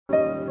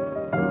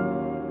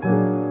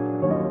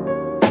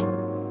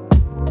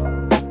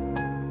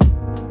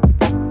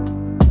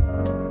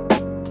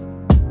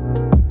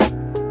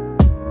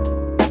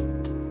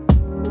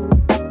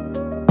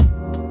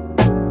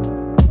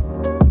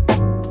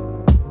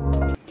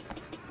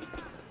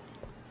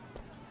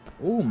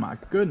Oh my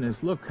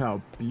goodness, look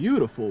how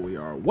beautiful we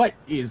are. What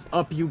is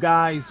up, you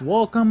guys?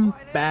 Welcome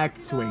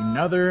back to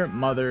another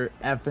mother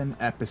effing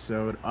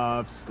episode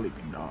of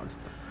Sleeping Dogs.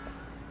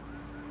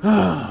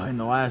 In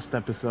the last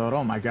episode,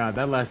 oh my god,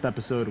 that last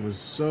episode was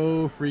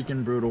so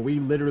freaking brutal.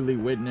 We literally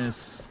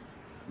witnessed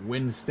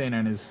Winston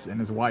and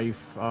his wife,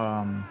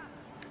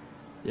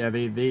 yeah,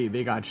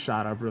 they got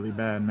shot up really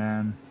bad,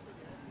 man.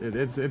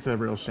 It's a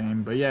real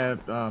shame. But yeah,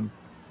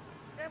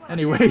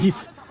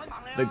 anyways,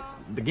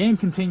 the game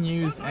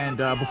continues, and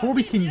before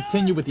we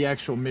continue with the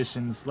actual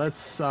missions,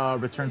 let's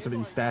return some of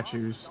these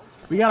statues.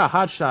 We got a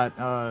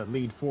hotshot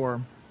lead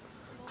for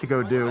to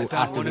go do I found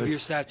after one this. of your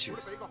statues.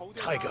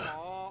 Tiger.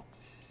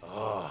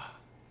 Ah,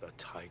 the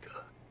tiger.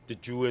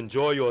 Did you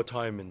enjoy your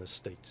time in the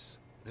States?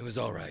 It was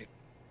all right.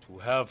 To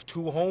have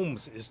two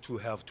homes is to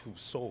have two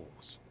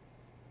souls.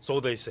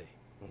 So they say.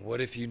 What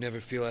if you never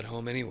feel at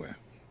home anywhere?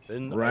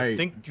 Then Right. I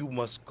think you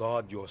must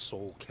guard your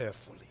soul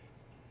carefully.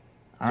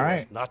 All so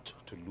right. as not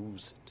to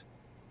lose it.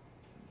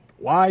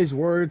 Wise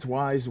words,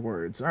 wise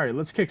words. All right,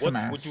 let's kick some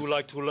What ass. would you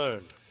like to learn?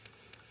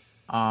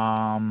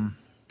 Oh,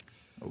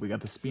 we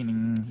got the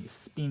spinning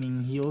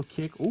heel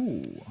kick.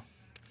 Ooh,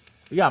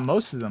 we got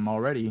most of them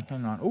already.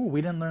 Hang on. Ooh,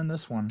 we didn't learn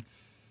this one.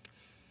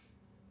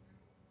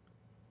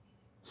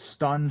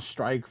 Stun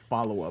strike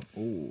follow up.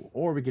 Ooh,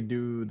 or we could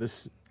do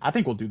this. I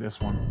think we'll do this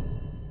one.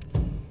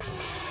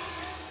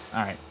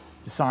 All right,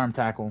 disarm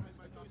tackle.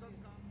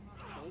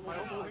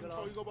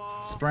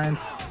 Sprint.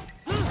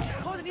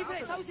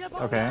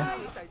 Okay.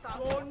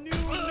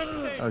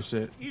 Oh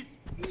shit.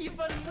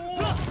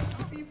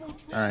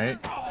 Alright.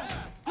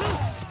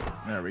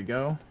 There we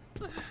go.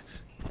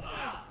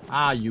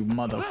 Ah, you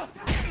mother.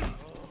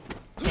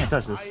 Can't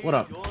touch this. What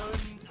up?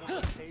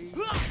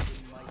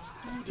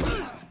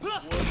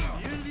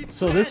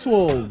 So this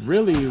will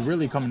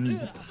really come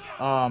in.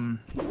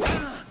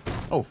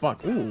 Oh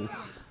fuck. Ooh.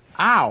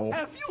 Ow.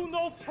 Have you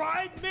no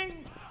pride,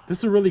 Ming?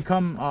 This will really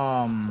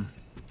come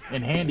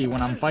in handy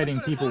when I'm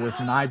fighting people with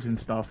knives and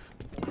stuff.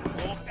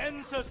 Your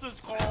ancestors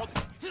called.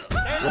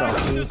 What up,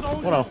 fool?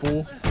 What up,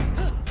 fool?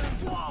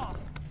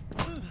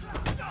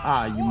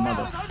 Ah, you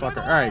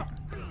motherfucker. Alright.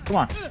 Come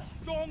on.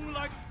 Strong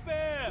like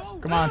bear.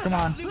 Come on, come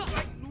on.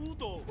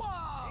 Noodle.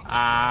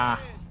 Ah.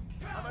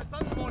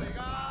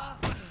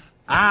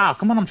 Ah,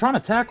 come on, I'm trying to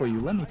tackle you.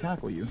 Let me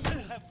tackle you.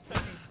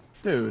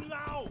 Dude.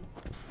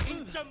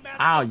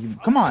 Ow, you.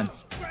 Come on.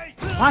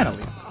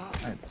 Finally.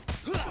 Right.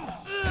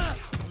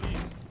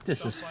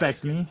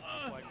 Disrespect me.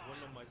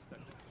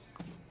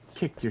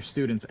 Kick your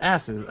students'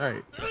 asses.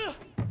 Alright.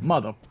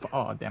 Mother.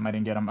 Oh, damn, I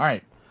didn't get him.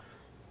 Alright.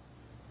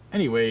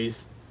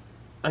 Anyways,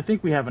 I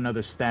think we have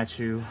another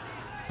statue.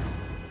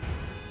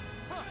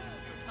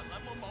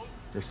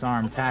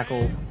 Disarm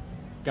tackle.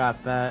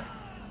 Got that.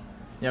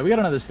 Yeah, we got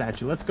another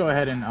statue. Let's go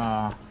ahead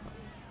and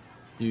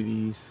do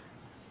these.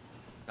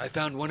 I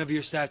found one of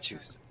your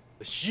statues.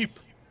 The sheep.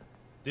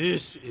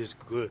 This is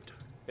good.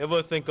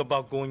 Ever think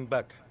about going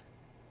back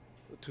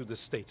to the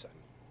States? I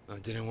mean,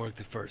 It didn't work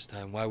the first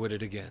time. Why would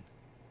it again?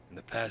 And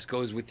the past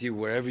goes with you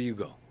wherever you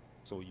go.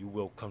 so you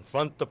will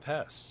confront the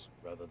past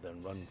rather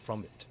than run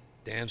from it.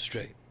 Damn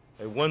straight.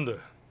 I wonder,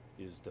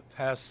 is the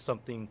past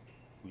something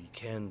we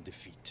can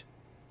defeat,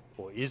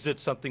 or is it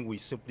something we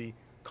simply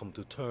come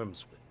to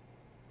terms with?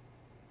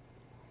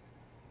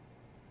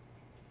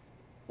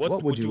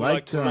 What would you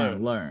like to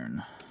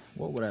learn?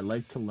 What would I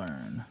like to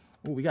learn?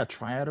 Oh, we got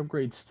triad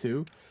upgrades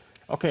too.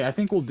 Okay, I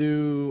think we'll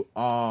do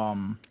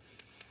yeah,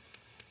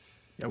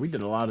 we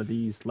did a lot of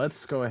these.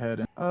 Let's go ahead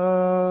and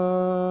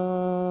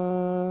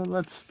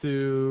let's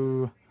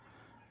do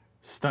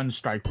stun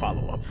strike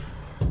follow-up.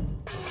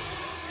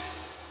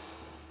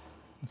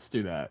 Let's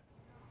do that.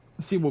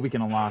 Let's see what we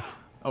can unlock.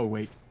 Oh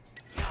wait.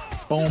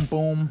 Boom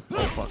boom. Oh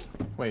fuck.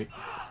 Wait.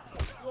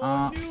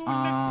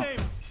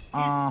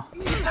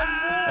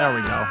 There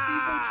we go.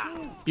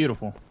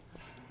 Beautiful.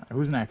 Right,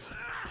 who's next?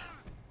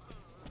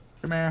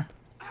 Come here.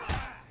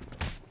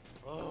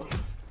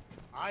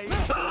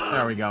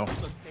 There we go.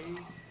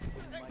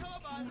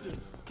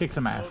 Kick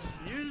some ass.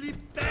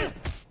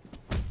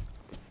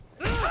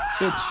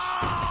 Bitch.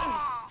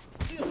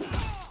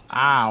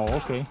 Ow,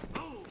 okay.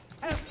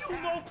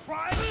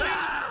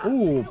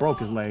 Ooh, broke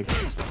his leg.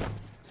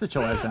 Sit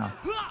your ass down.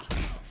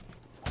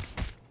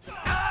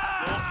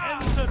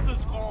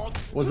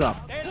 What's up?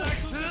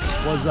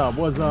 What's up?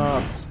 What's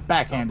up?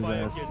 Backhand his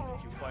ass.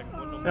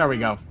 There we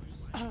go.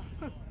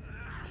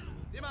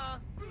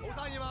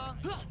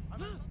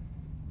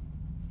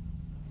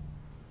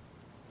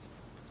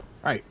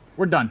 Alright,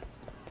 we're done.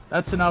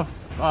 That's enough.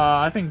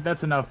 I think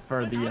that's enough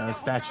for the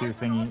statue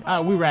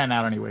thingy. We ran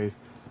out anyways.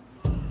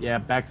 Yeah,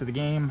 back to the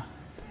game.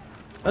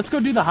 Let's go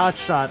do the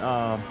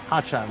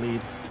hotshot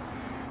lead.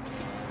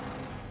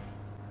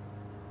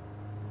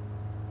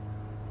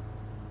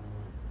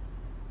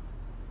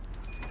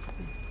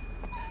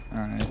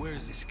 Alright.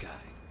 Where's this guy?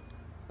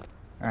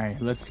 Alright,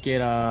 let's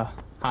get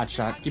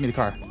hotshot. Give me the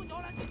car.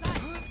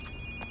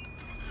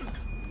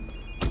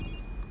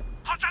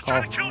 Hotshot's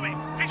trying to kill me.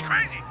 He's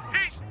crazy.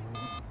 He's...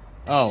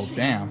 Oh,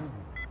 damn.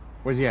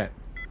 Where's he at?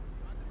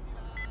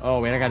 Oh,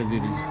 wait, I gotta do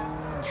these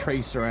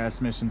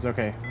tracer-ass missions.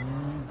 Okay.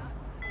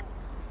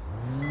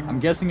 I'm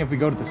guessing if we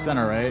go to the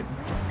center, right?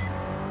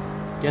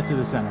 Get to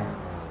the center.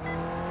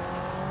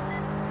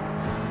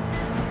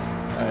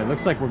 It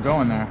looks like we're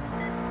going there.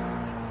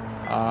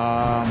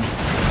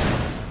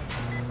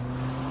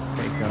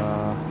 Take,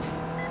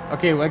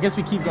 okay, well, I guess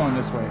we keep going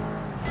this way.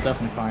 We'll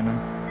definitely find him.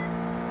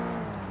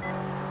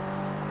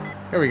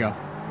 Here we go.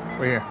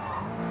 We're here.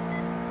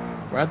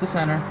 We're at the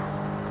center.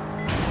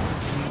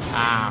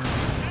 Ah.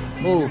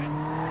 Move.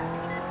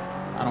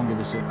 I don't give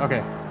a shit.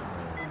 Okay.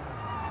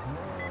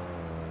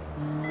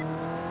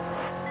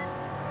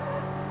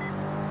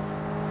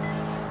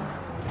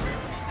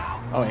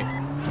 Oh, wait.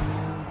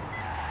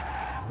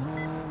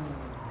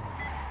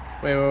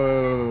 Wait.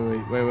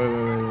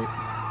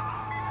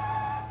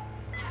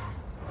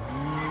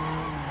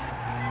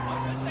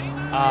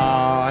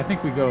 I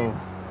think we go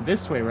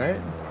this way, right?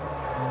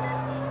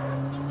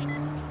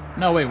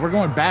 No, wait, we're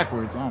going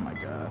backwards. Oh my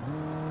god.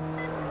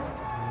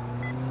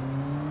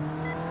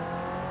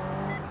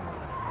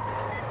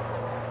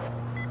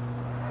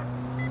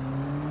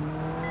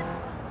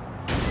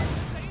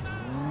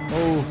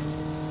 Oh.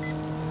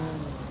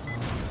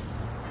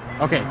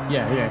 Okay,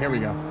 yeah, here we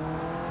go.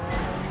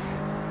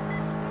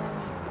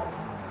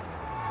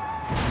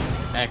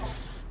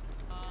 X.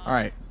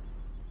 Alright.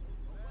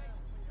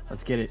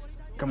 Let's get it.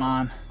 Come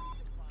on.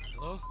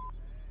 Hello?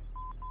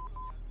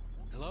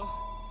 Hello?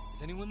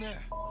 Is anyone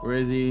there? Where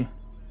is he?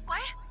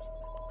 What?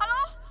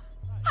 Hello?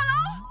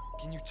 Hello?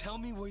 Can you tell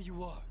me where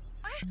you are?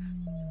 What?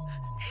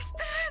 He's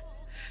dead!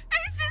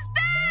 Ace is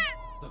dead!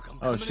 Look, I'm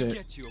Oh, coming shit. to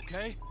get you,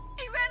 okay?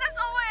 He ran us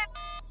away!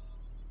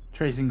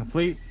 Tracing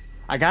complete.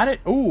 I got it?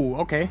 Ooh,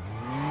 okay.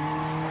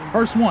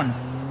 First one.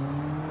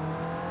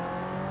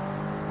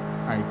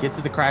 Alright, get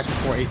to the crash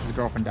before Ace's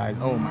girlfriend dies.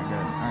 Oh my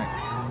god. Alright.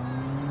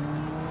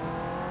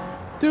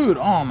 Dude,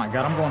 oh my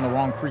god, I'm going the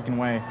wrong freaking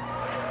way.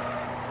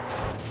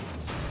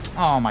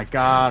 Oh my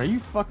god, are you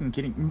fucking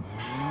kidding me?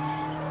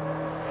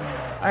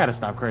 I gotta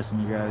stop cursing,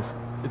 you guys.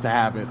 It's a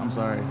habit, I'm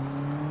sorry.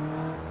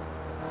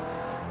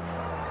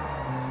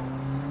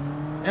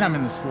 And I'm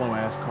in the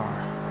slow-ass car.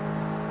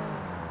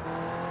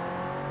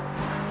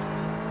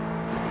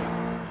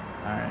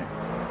 Alright.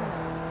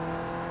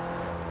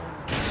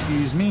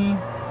 Excuse me.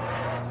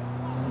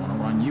 Don't want to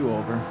run you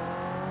over.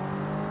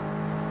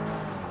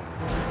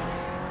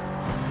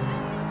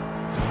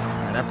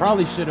 Alright, I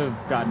probably should have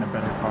gotten a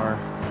better car.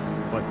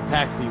 But the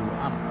taxi,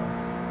 I don't know.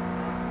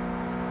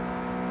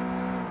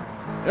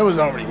 It was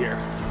already here.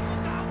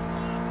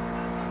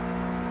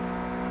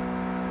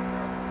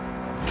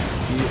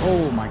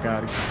 Oh my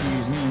god,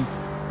 excuse me.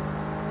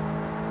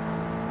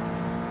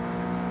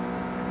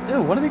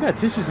 Ew, why do they got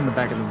tissues in the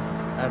back of the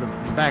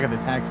back of the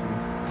taxi?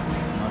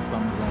 Unless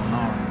something's going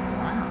on.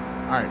 Wow.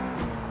 Alright.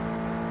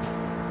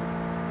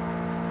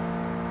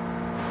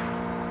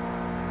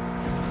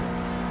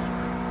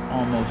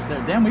 Almost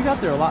there. Damn, we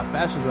got there a lot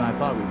faster than I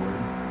thought we would.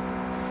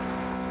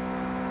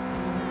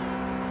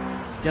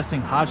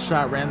 Guessing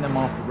Hotshot ran them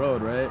off the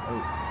road, right?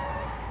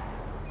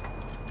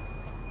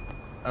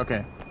 Oh.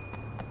 Okay.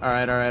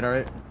 Alright. Oh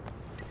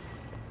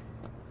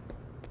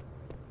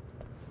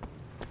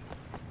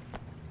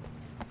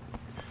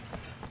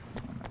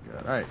my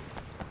god. Alright.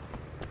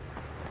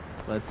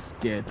 Let's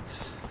get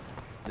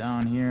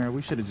down here.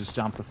 We should have just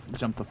jumped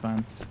the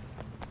fence.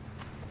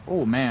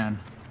 Oh man.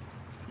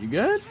 You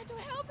good? I tried to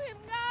help him,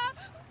 God,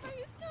 but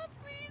he's not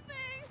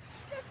breathing.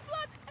 There's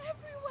blood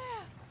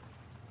everywhere.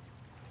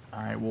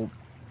 Alright, well.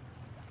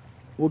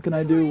 What can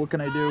I do? What can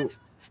I do?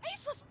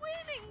 Ace was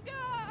winning,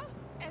 God.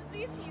 At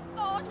least he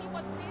thought he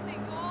was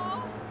winning,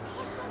 oh.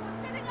 Hotshot was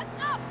setting us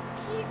up.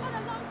 He got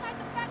alongside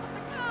the back of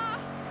the car,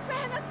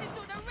 ran us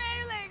into the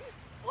railing,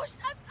 pushed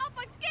us up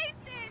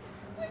against it.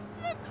 We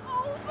flipped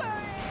over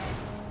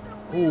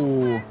it. The wheel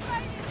Ooh. went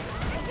right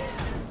into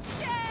his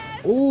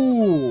chest.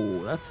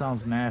 Ooh, that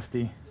sounds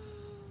nasty.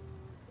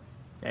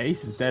 Yeah,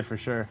 Ace is dead for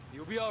sure.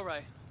 You'll be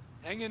alright.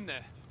 Hang in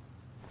there.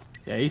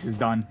 Yeah, Ace is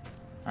done.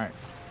 Alright,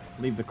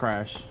 leave the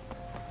crash.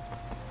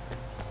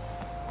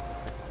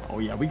 Oh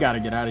yeah, we gotta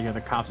get out of here.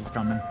 The cops is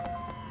coming.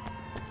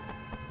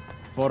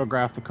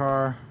 Photograph the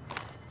car.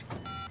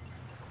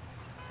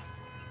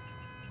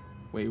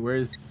 Wait,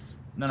 where's...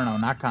 No,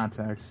 not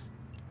contacts.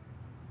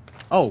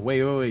 Oh, wait.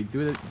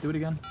 Do it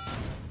again.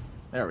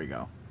 There we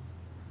go.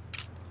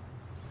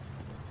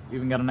 We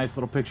even got a nice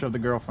little picture of the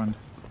girlfriend.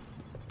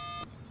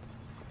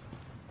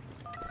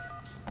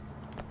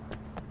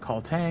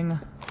 Call Tang.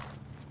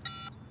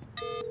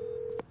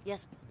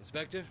 Yes.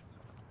 Inspector,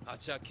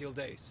 Hotshot killed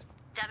Ace.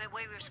 Damn it,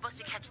 we were supposed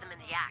to catch them in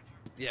the act.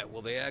 Yeah,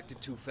 well, they acted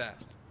too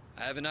fast.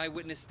 I have an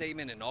eyewitness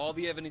statement and all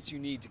the evidence you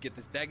need to get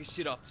this bag of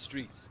shit off the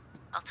streets.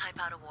 I'll type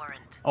out a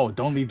warrant. Oh,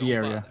 don't leave the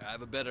area. Bother. I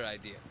have a better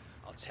idea.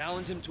 I'll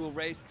challenge him to a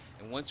race,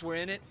 and once we're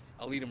in it,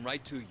 I'll lead him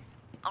right to you.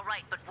 All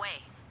right, but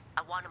wait.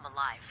 I want him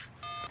alive.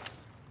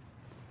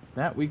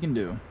 That we can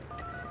do.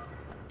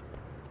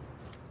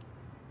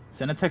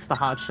 Send a text to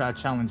Hotshot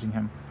challenging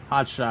him.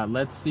 Hotshot,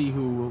 let's see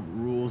who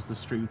rules the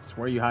streets.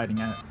 Where are you hiding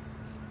at?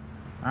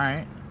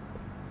 Alright.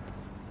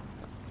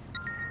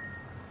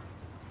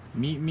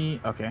 Meet me.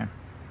 Okay.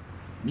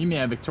 Meet me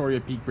at Victoria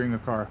Peak. Bring a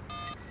car.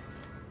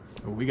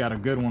 Oh, we got a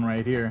good one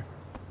right here.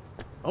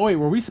 Oh wait,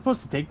 were we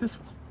supposed to take this?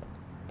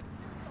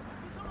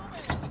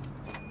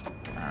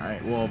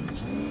 Alright, well,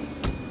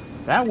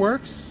 that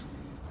works.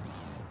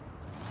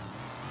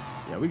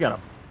 Yeah, we got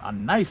a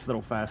nice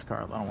little fast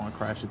car. I don't want to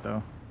crash it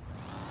though.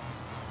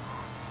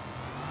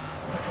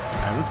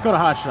 Alright, let's go to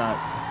Hot Shot.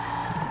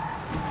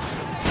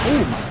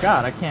 Oh my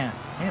god, I can't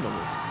handle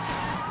this.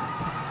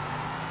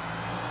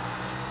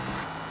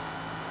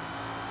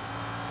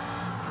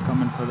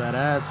 Coming for that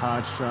ass,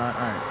 Hot Shot.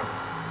 Alright.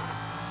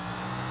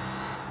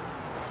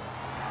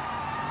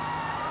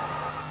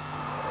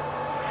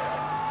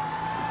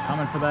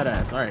 Coming for that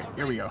ass. Alright,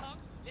 here we go.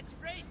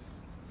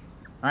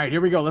 Alright,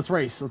 here we go. Let's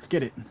race. Let's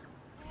get it.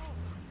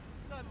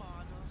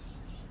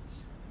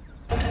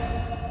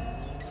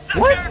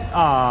 What?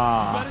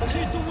 Ah. Gotta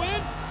cheat to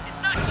win? It's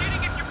not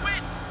cheating if you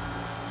win.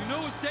 You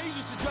know it's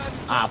dangerous to drive in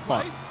Ah, truck,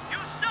 fuck. right? You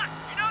suck.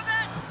 You know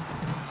that?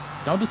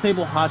 Don't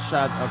disable Hot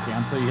Shot. Okay,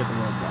 until you hit the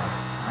roadblock.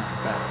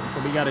 Alright, got it. So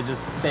we gotta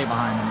just stay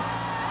behind him.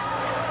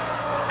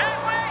 Hey,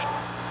 wait!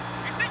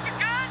 You think you're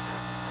good?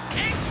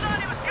 King thought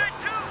he was good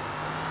too.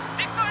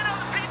 Did you find all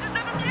the pieces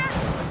of him yet?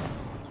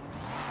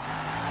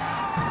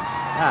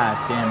 God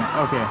damn it.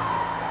 Okay.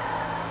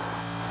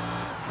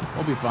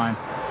 We'll be fine.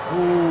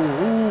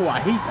 Ooh,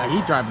 I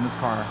hate driving this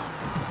car.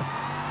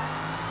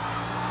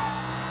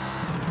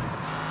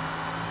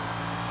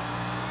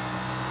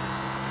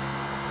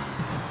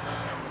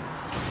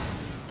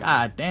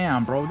 God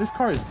damn, bro. This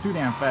car is too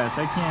damn fast.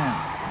 I can't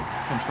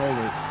control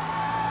it.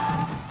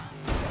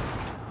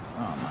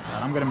 Oh my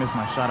god. I'm gonna miss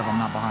my shot if I'm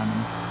not behind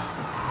him.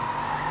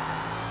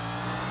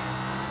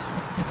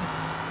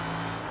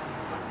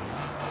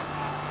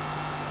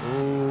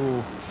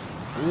 Ooh.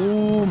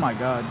 Oh my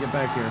god. Get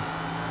back here.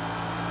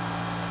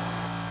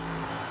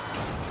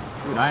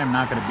 Dude, I am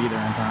not gonna be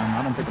there in time.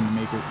 I don't think I'm gonna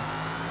make it.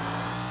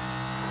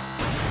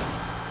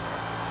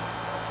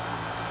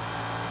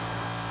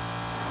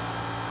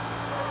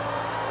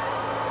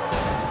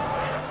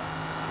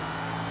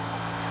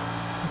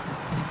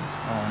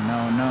 Oh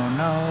no, no,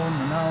 no,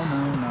 no,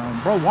 no, no.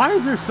 Bro, why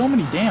is there so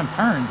many damn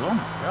turns? Oh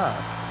my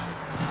god.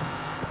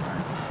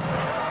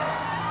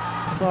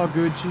 Alright. It's all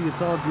Gucci,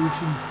 it's all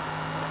Gucci.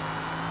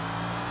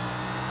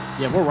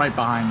 Yeah, we're right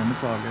behind them,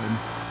 it's all good.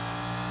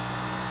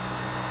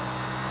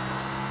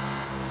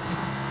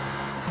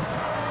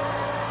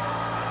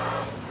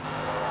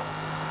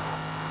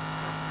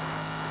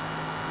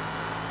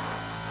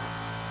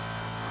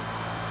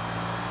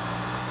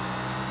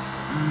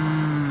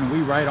 We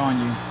right on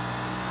you.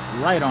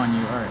 Right on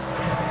you. Alright.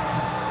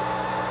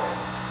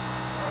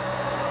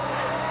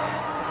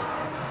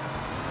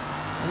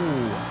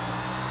 Ooh.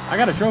 I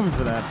got a trophy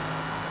for that.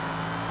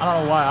 I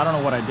don't know why. I don't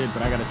know what I did,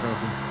 but I got a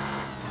trophy.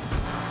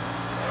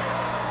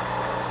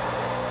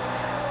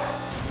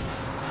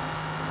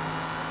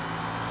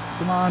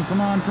 Come on, come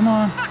on, come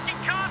on. Fucking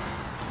cops!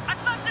 I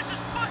thought this was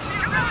supposed to be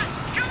a race!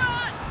 Come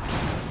on!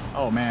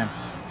 Oh, man.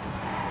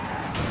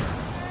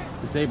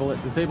 Disable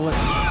it, disable it.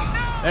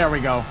 There we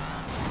go.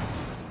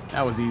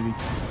 That was easy.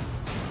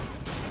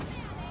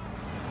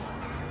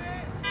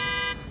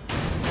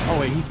 Oh,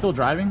 wait, he's still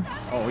driving?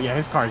 Oh, yeah,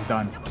 his car's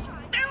done. See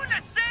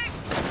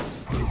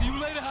you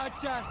later,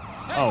 hotshot.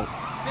 Hey, Oh,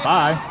 say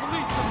bye. hi to the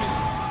police for me.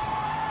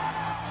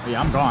 Oh,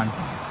 yeah, I'm gone.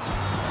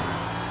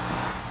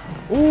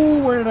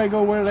 Ooh, where did I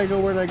go? Where did I go?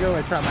 Where did I go?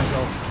 I trapped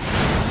myself.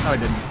 No, I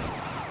didn't.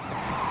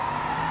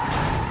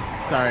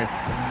 Sorry.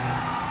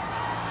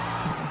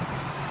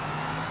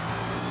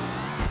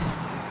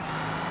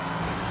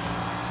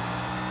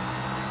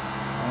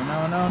 Oh,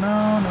 no, no,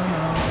 no, no,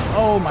 no.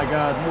 Oh, my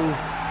God. Move.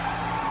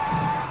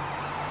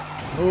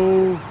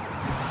 Move.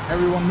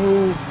 Everyone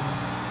move.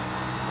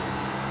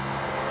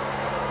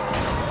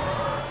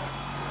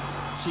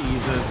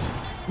 Jesus.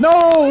 No!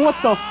 What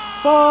the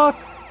fuck?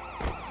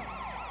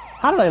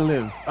 How did I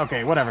live?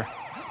 Okay, whatever.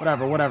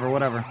 Whatever, whatever,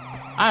 whatever.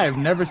 I have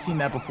never seen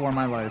that before in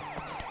my life.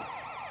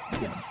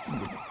 Get the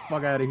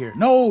fuck out of here.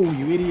 No,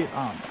 you idiot. Oh,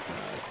 my God.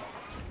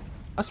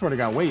 I swear to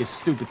God, Way is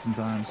stupid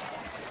sometimes.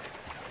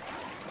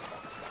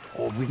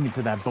 Oh, if we can get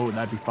to that boat,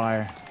 that'd be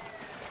fire.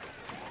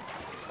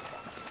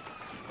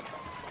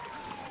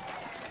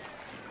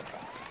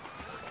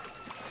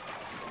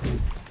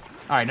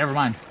 Alright, never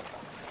mind.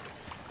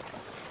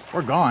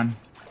 We're gone.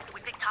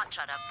 We picked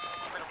Hotshot up.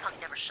 Little punk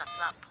never shuts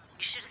up.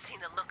 You should have seen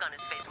the look on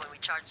his face when we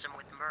charged him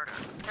with murder.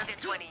 He'll get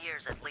 20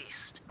 years at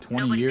least.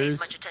 20 Nobody years? pays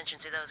much attention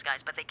to those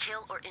guys, but they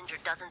kill or injure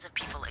dozens of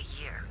people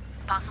a year.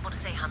 Possible to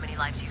say how many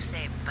lives you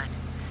saved, but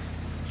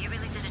you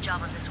really did a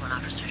job on this one,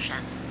 Officer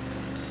Shen.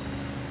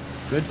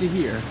 Good to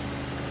hear.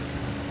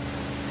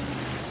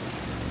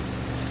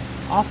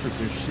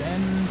 Officer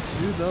Shen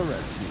to the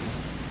rescue.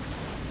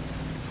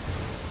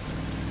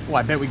 Oh,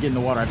 I bet we get in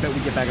the water. I bet we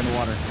get back in the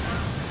water.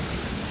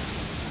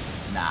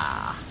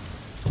 Nah.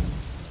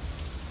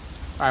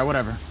 Alright,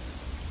 whatever.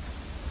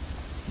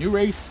 New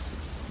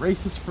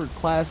races for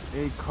Class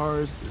A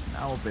cars is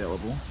now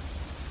available.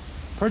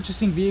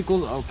 Purchasing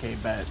vehicles, okay,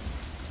 bet.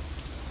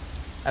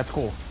 That's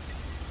cool.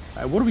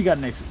 Alright, what do we got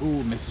next?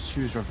 Ooh, Mrs.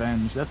 Chu's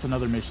Revenge. That's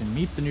another mission.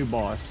 Meet the new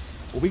boss.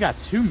 Well, we got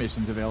 2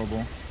 missions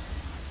available.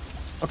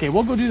 Okay,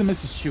 we'll go do the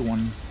Mrs. Chu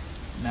one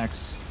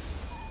next.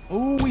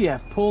 Oh, we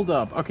have pulled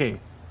up. Okay.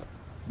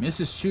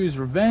 Mrs. Chu's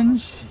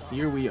Revenge.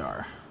 Here we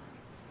are.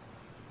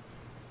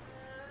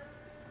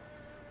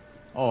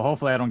 Oh,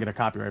 hopefully I don't get a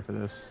copyright for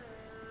this.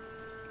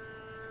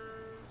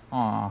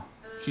 Aw.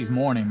 She's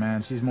mourning,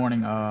 man. She's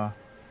mourning,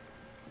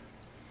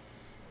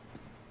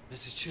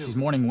 Mrs. Chu, she's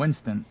mourning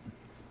Winston.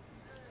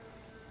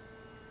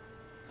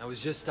 I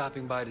was just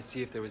stopping by to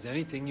see if there was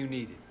anything you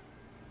needed.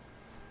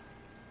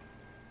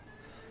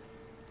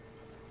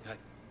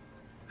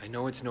 I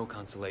know it's no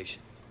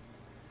consolation,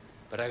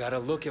 but I gotta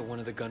look at one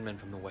of the gunmen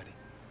from the wedding.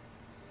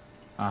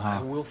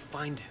 I will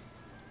find him,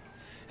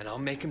 and I'll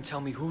make him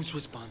tell me who's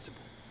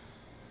responsible.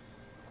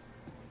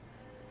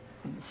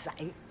 唔使，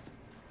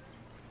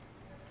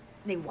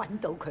你揾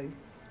到佢，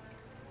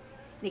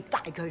你帶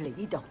佢嚟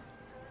呢度，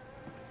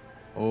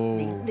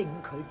你 Oh. 拎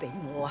佢俾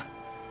我啊！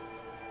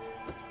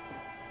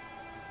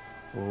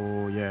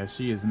 Oh, yeah,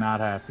 she is not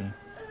happy.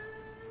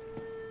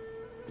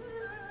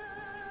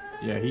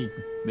 Yeah,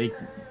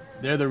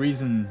 they're the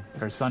reason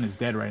her son is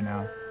dead right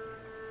now.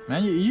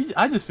 Man,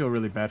 I just feel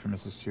really bad for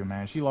Mrs. Chu,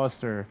 man. She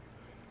lost her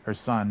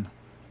son.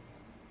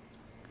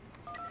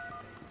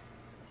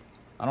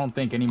 I don't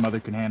think any mother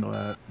can handle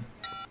that.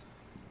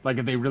 Like,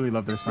 if they really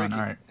love their son, Ricky,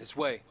 alright. it's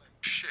Way.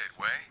 Shit,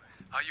 Way.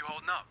 How you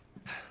holding up?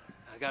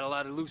 I got a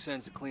lot of loose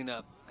ends to clean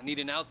up. I need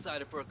an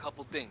outsider for a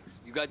couple things.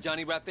 You got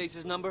Johnny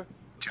Ratface's number?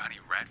 Johnny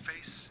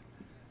Ratface?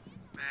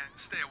 Man,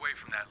 stay away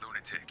from that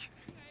lunatic.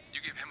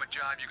 You give him a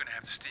job, you're gonna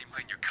have to steam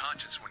clean your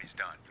conscience when he's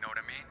done. You know what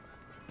I mean?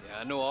 Yeah,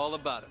 I know all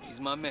about him. He's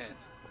my man.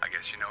 I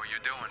guess you know what you're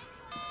doing.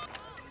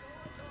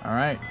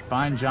 Alright,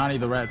 find Johnny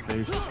the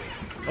Ratface.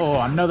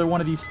 Oh, another one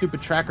of these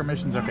stupid tracker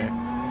missions? Okay.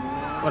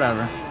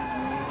 Whatever.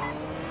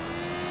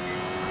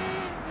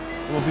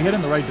 Well, if we head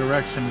in the right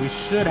direction, we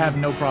should have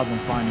no problem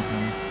finding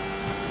him.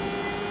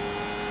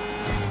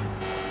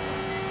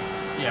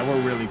 Yeah,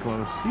 we're really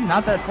close. He's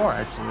not that far,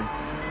 actually.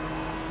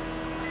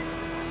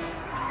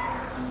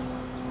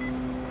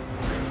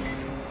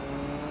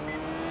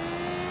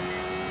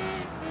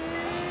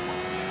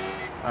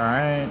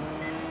 Alright.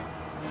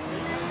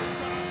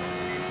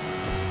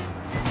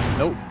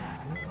 Nope.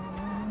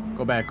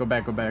 Go back, go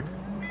back, go back.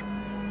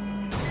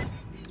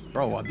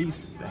 Bro,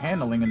 the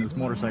handling in this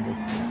motorcycle.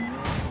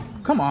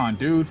 Come on,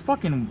 dude.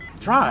 Fucking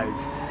drive.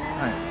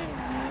 Alright.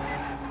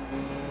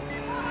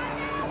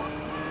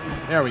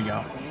 There we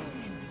go.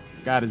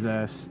 Got his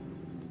ass.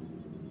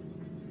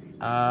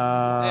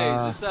 Hey,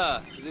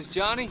 is this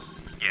Johnny?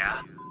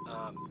 Yeah?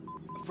 A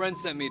friend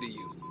sent me to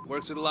you.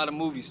 Works with a lot of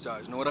movie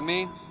stars, know what I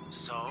mean?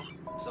 So?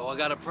 So I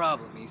got a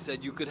problem. He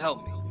said you could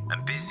help me.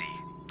 I'm busy.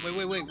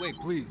 Wait,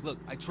 please. Look,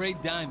 I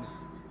trade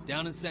diamonds.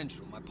 Down in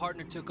Central. My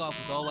partner took off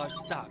with all our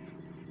stock.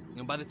 You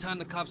know, by the time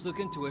the cops look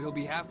into it, he'll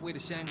be halfway to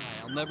Shanghai.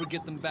 I'll never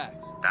get them back.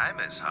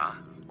 Diamonds, huh?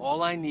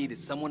 All I need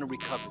is someone to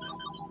recover them.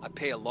 I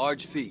pay a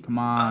large fee. Come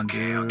on,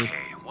 dude.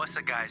 Okay. What's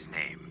the guy's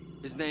name?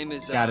 His name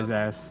is, Got his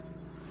ass.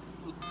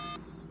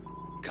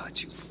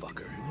 Got you,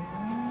 fucker.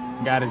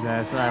 Got his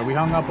ass. Alright, we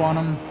hung up on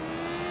him.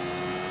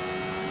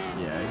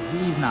 Yeah,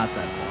 he's not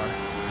that far.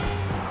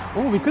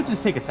 Oh, we could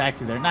just take a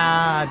taxi there.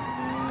 Nah,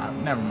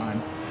 never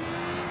mind.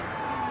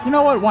 You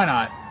know what? Why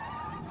not?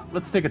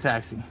 Let's take a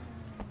taxi.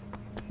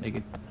 Make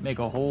it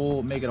a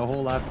whole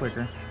lot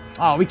quicker.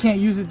 Oh, we can't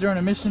use it during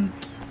a mission?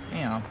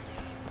 Damn.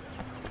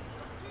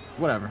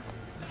 Whatever.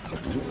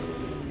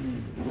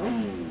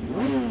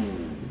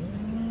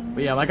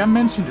 But yeah, like I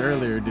mentioned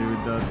earlier,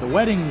 dude, the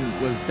wedding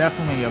was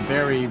definitely a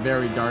very,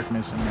 very dark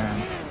mission,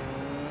 man.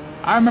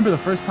 I remember the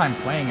first time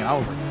playing it, I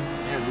was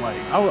like,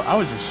 I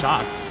was just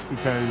shocked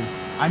because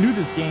I knew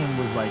this game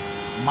was like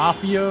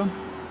mafia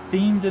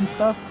themed and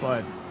stuff,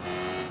 but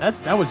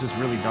that was just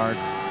really dark.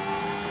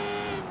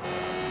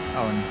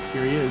 Oh, and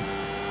here he is.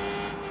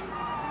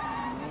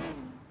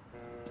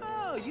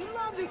 Oh, you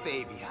lovely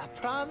baby, I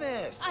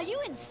promise. Are you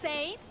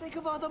insane? Think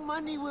of all the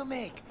money we'll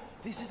make.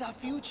 This is our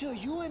future,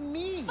 you and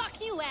me.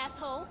 Fuck you,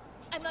 asshole.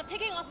 I'm not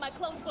taking off my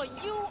clothes for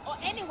you or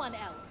anyone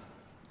else.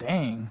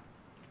 Dang.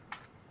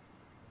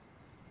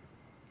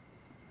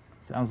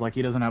 Sounds like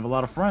he doesn't have a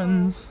lot of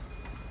friends.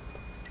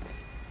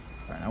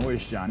 Alright, now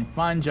where's Johnny?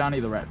 Find Johnny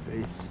the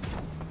Ratface.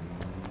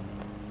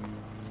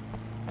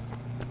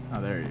 Oh,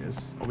 there he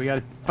is. Oh, we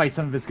gotta fight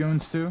some of his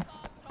goons too?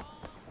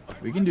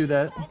 We can do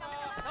that.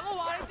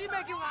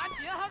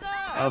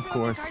 Of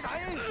course.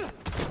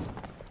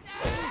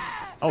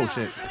 Oh,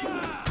 shit.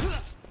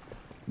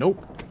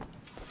 Nope.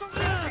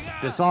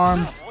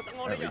 Disarmed.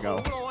 There we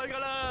go.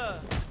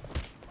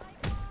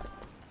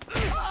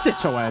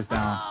 Sit your ass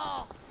down.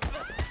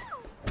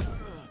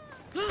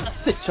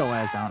 Sit your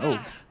ass down. Oh.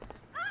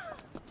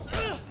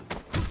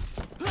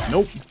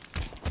 Nope.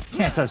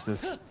 Can't touch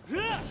this.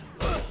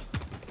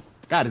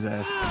 Got his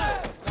ass.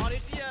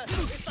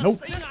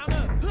 Nope.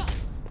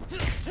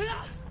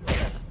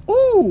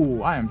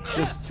 Ooh, I am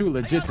just too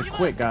legit to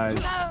quit, guys.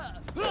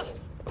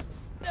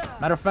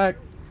 Matter of fact,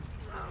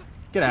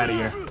 get out of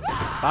here.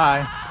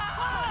 Bye.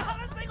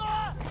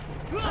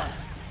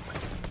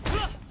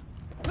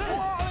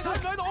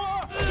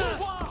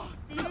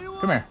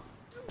 Come here.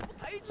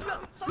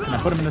 Can I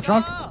put him in the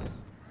trunk?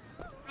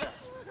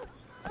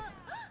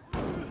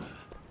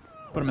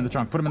 Put him in the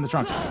trunk. Put him in the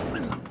trunk.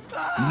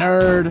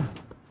 Nerd.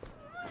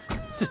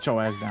 Sit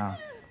your ass down.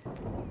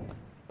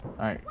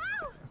 Alright.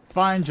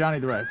 Find Johnny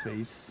the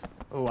Ratface.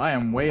 Oh, I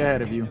am way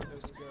ahead of you.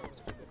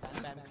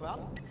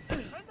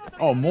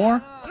 Oh,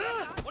 more?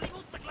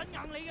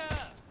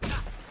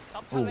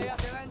 Ooh.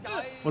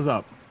 What's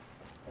up?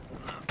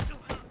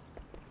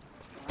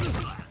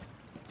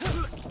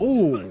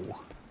 Ooh.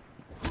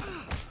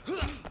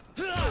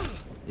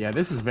 Yeah,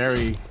 this is a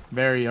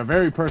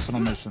very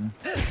personal mission.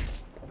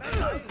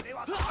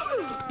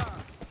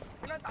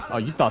 Oh,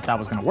 you thought that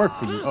was gonna work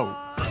for you?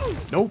 Oh,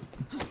 nope.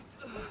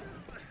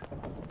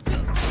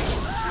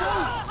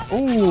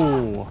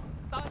 Ooh.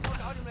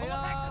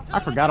 I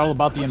forgot all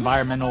about the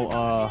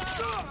environmental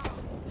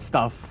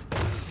stuff.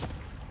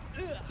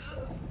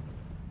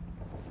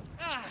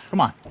 Come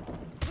on.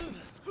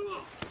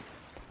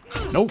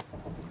 Nope.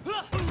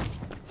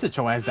 Sit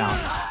your ass down.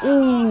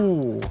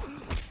 Ooh.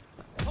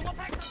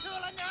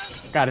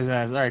 Got his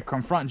ass. Alright,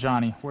 confront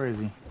Johnny. Where is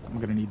he? I'm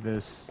gonna need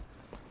this.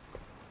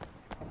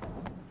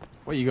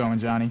 Where you going,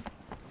 Johnny?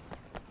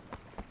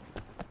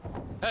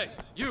 Hey,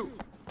 you!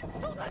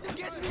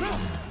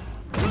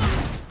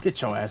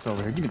 Get your ass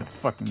over here. Give me the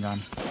fucking gun.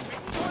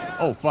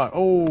 Oh, fuck.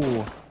 Oh.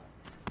 A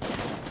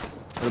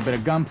little bit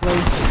of gunplay.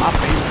 My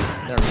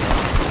favorite. There we go.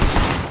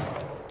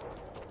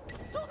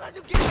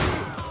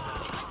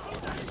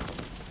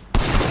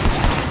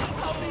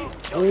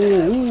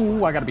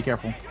 Ooh, I gotta be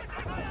careful.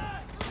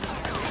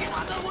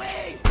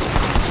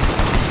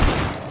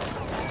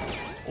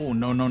 Oh,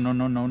 no, no, no,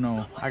 no, no,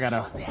 no. I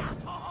gotta...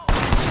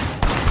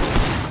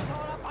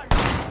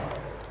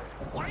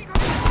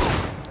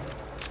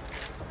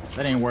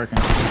 That ain't working.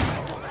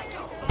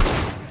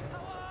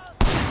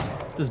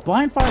 Does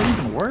blind fire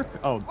even work?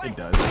 Oh, it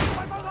does.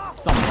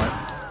 Somewhat.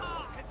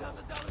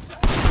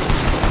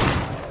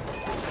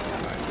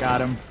 Right,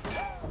 got him.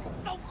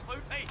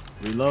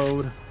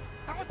 Reload.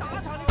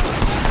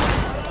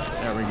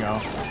 There we go.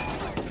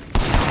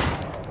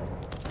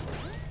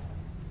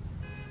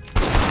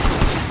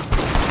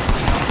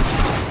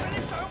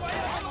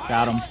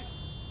 Got him.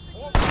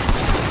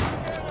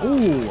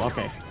 Ooh,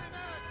 okay.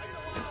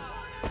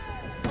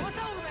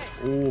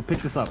 Ooh,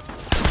 pick this up.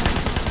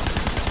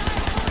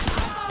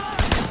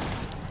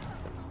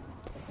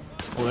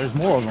 Oh, there's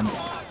more of them.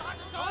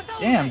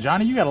 Damn,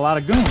 Johnny, you got a lot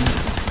of goons.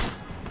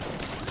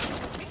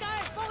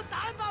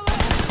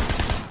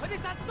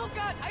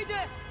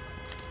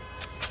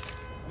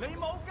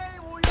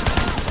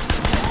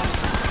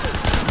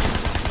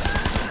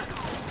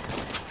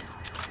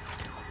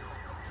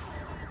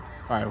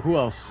 Alright, who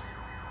else?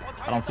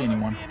 I don't see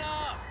anyone.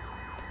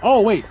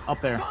 Oh, wait,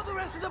 up there.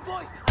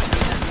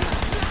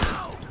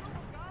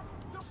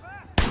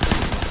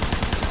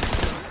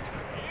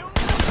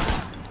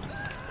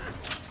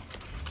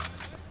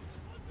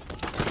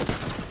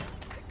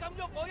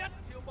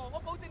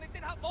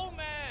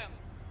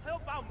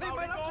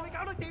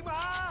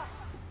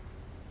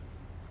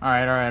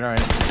 Alright.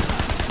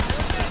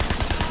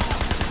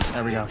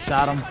 There we go.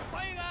 Shot him.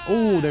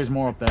 Oh, there's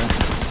more up there.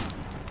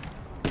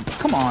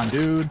 Come on,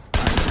 dude.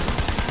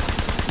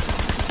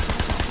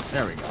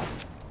 There we go.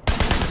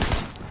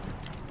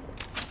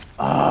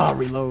 Ah,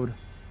 reload.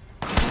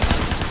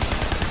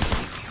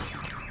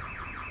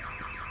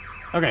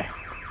 Okay.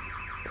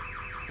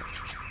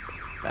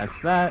 That's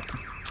that.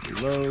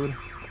 Reload.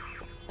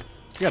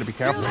 You gotta be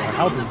careful. Our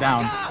health is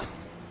down.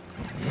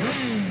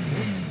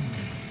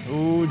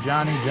 Ooh,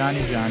 Johnny.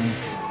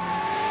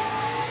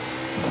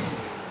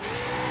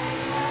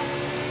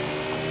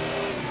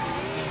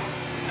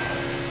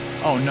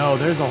 Oh no,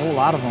 there's a whole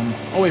lot of them.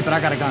 Oh wait, but I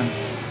got a gun.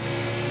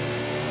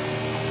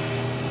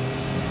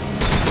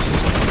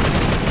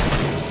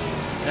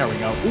 There we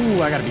go.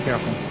 Ooh, I gotta be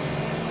careful.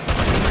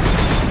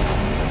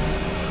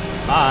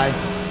 Bye.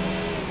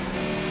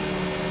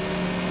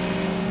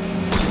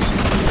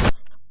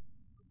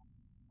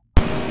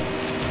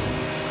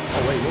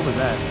 Oh wait, what was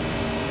that?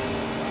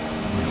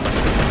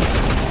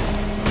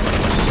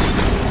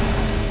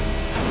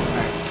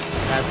 Alright,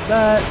 that's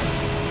that.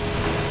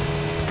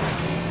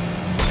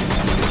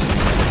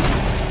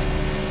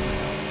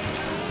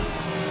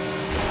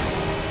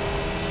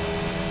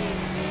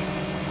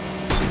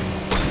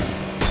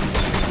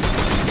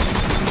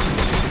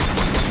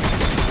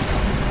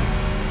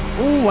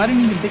 Ooh, I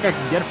didn't even think I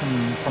could get it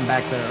from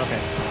back there. Okay.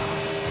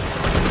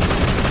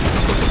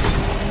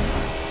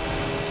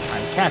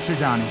 Alright, capture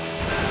Johnny.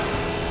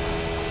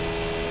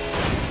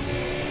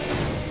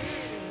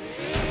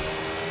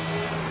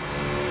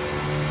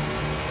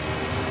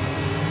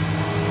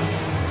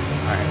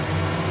 Alright.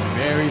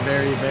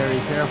 Very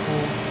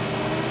careful.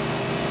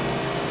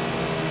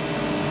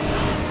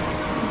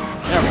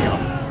 There we go.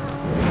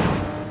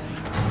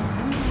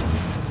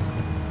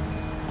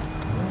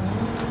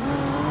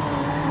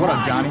 What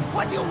up, Johnny?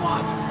 What do you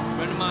want? A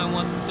friend of mine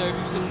wants to serve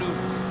you some noodles.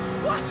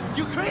 What?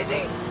 You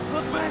crazy?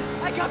 Look, man,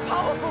 I got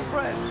powerful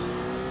friends.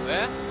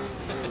 Yeah?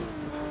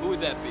 Who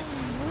would that be?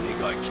 They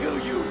gonna kill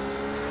you.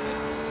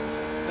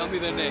 Tell me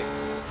their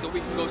names. so we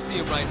can go see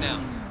him right now.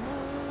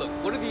 Look,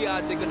 what are the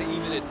odds they're gonna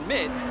even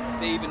admit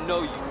they even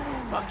know you?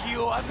 Fuck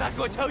you, I'm not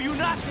gonna tell you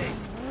nothing.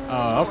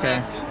 Oh, okay.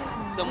 You don't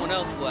have to. Someone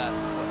else will ask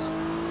the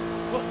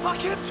question. Well, fuck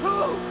him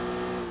too.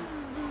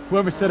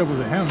 Whoever said it was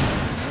a him.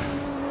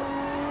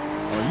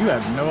 Well, you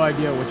have no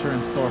idea what you're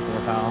in store for,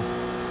 pal.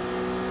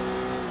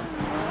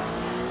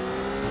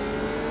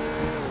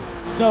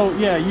 So,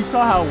 yeah, you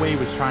saw how Wade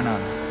was trying to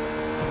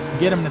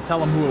get him to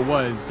tell him who it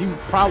was. He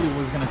probably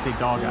was going to say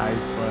Dog Eyes,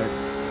 but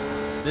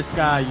this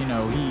guy, you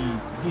know,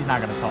 he's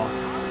not going to talk.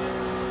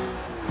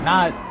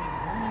 Not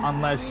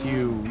unless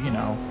you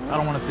know, I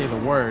don't want to say the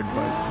word,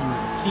 but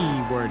you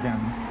T-word him.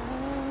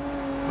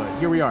 But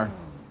here we are.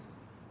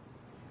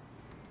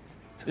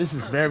 This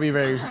is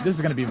this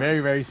is going to be very,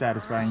 very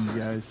satisfying, you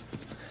guys.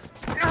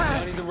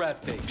 Johnny the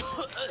Rat Face.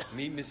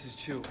 Meet Mrs.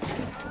 Chu.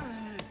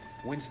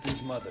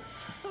 Winston's mother.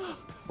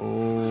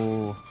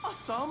 Oh.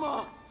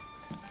 Osama!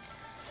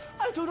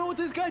 I don't know what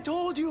this guy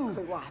told you.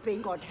 佢話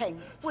俾我聽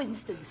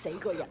 ，Winston 死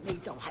個人你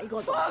就喺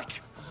嗰度。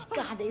 Fuck! 而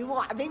家你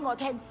話俾我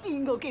聽，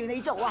邊個叫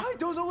你做啊？ I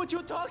don't know what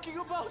you're talking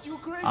about, you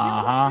crazy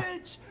Uh-huh.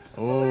 bitch!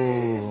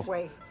 Oh.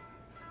 喂，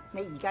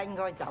你而家應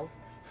該走，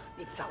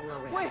你走啦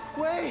喂。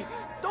 Wait!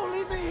 Don't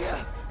leave me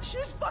here!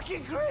 She's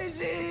fucking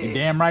crazy! You're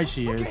damn right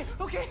she Okay, is.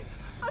 okay.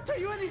 I'll tell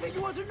you anything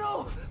you want to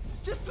know.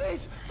 Just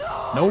please,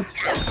 don't! Nope.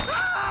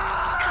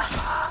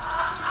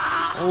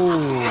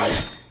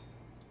 Oh.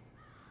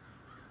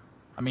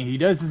 I mean, he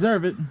does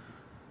deserve it.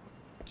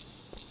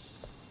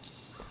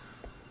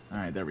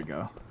 Alright, there we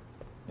go.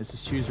 This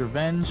is Choose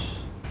Revenge.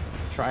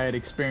 Triad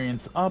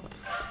experience up.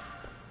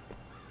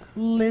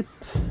 Lit.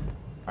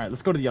 Alright,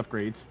 let's go to the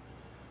upgrades.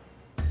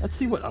 Let's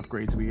see what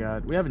upgrades we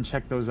got. We haven't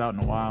checked those out in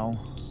a while.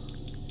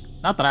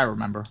 Not that I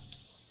remember.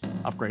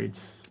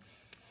 Upgrades.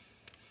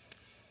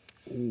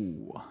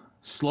 Ooh.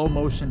 Slow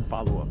motion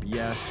follow-up,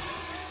 yes.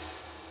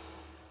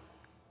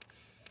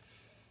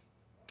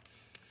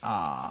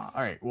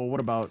 Alright, well,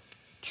 what about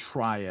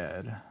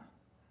Triad?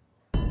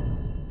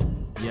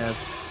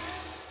 Yes.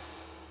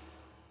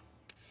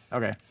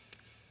 Okay.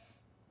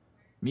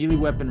 Melee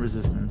weapon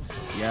resistance,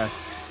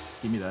 yes.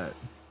 Give me that.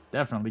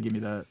 Definitely give me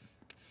that.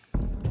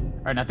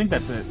 Alright, I think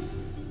that's it.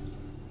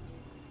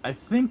 I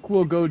think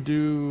we'll go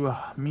do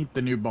meet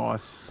the new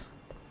boss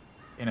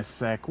in a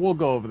sec. We'll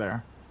go over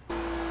there.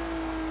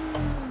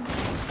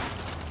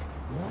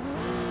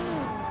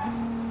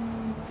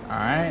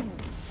 Alright.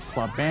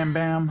 Club Bam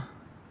Bam.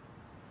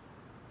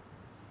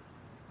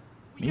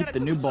 Meet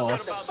the new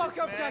boss. Fuck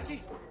up,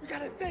 Jackie. You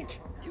gotta think.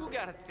 You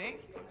gotta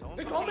think.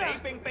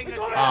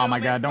 Oh my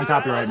god, don't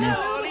copyright me.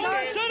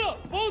 Shut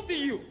up, both of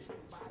you!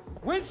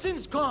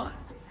 Winston's gone.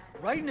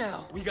 Right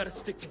now, we gotta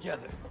stick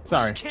together.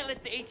 Sorry. You can't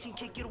let the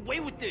 18K get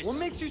away with this. What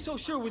makes you so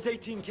sure it was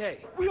 18K?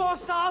 We all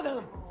saw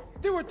them.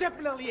 They were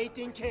definitely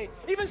 18K.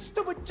 Even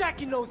stupid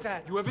Jackie knows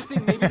that. You ever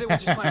think maybe they were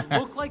just trying to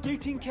look like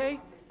 18K?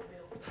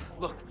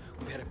 Look,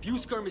 we've had a few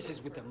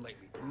skirmishes with them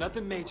lately, but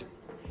nothing major.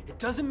 It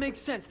doesn't make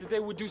sense that they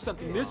would do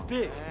something this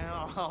big.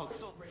 Oh,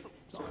 so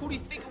who do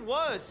you think it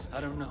was?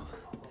 I don't know,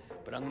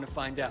 but I'm gonna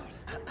find out.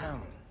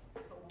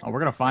 Oh, we're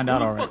gonna find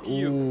out already. Fuck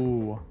you.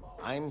 Ooh.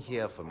 I'm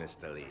here for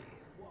Mr. Lee.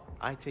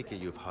 I take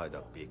it you've heard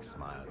of Big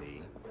Smile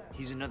Lee.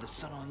 He's another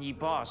son-on-ye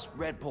boss,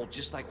 Red Pole,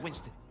 just like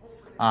Winston.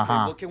 Hey,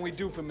 what can we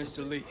do for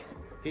Mr. Lee?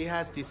 He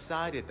has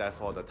decided that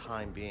for the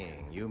time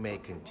being, you may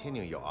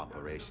continue your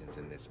operations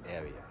in this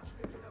area.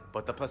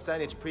 But the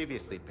percentage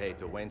previously paid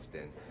to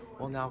Winston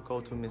will now go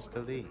to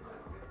Mr. Lee.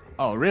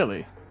 Oh,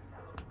 really?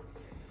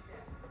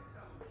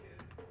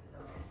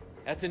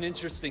 That's an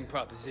interesting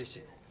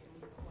proposition.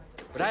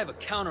 But I have a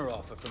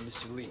counteroffer from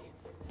Mr. Lee.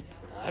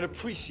 I'd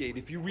appreciate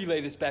if you relay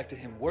this back to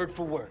him word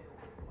for word.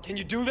 Can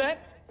you do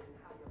that?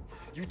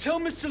 You tell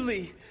Mr.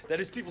 Lee that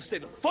his people stay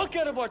the fuck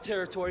out of our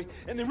territory,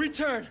 and in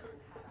return,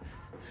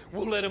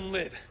 we'll let him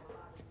live.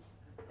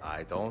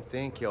 I don't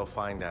think you'll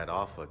find that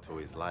offer to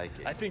his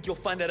liking. I think you'll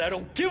find that I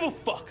don't give a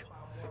fuck.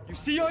 You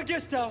see our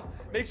guest out,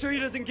 make sure he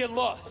doesn't get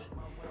lost.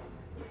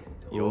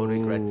 You'll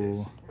regret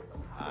this.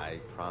 I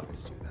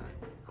promise you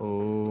that.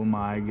 Oh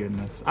my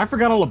goodness. I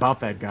forgot all about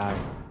that guy.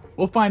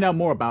 We'll find out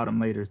more about him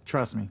later,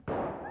 trust me.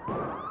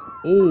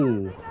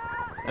 Oh,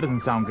 that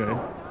doesn't sound good.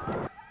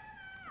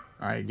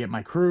 Alright, get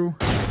my crew.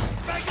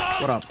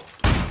 What up?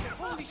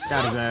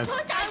 Got his ass.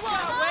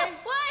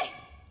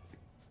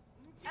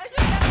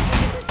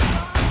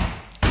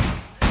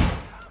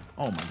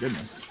 Oh my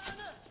goodness.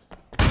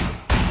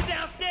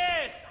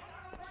 Downstairs!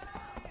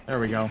 There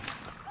we go.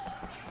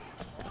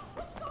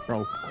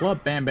 Bro,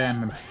 Club Bam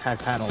Bam has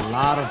had a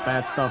lot of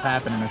bad stuff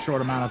happen in a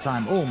short amount of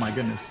time. Oh my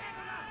goodness.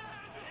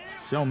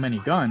 So many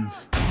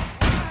guns.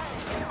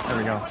 There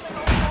we go.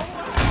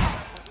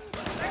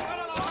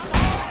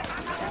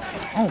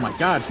 Oh my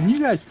god, can you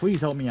guys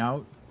please help me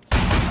out?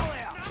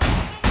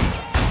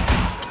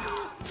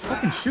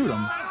 Fucking shoot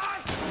him.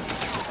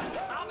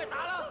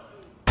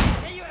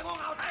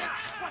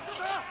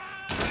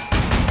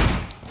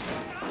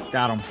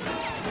 Got him.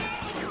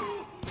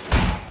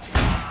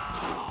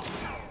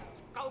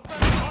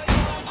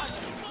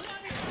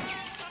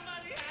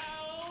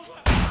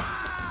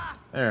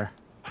 There.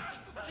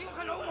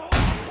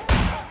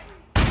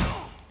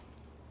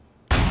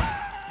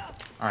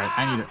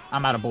 Alright,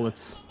 I'm out of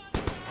bullets.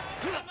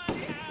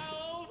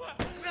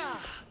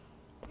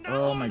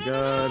 Oh my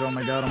god, oh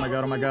my god, oh my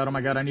god, oh my god, oh my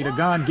god, I need a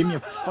gun. Give me a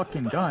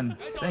fucking gun.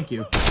 Thank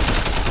you.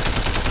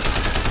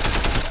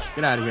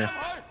 Get out of here.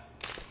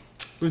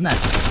 Who's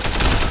next?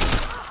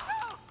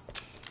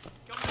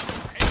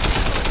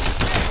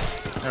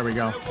 There we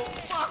go.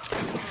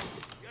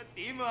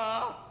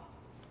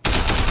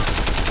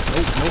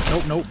 Nope, nope,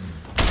 nope, nope.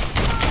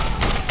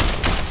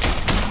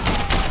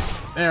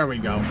 There we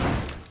go.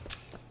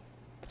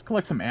 Let's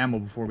collect some ammo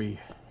before we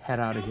head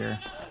out of here.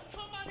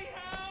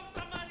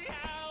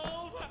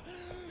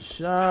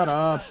 Shut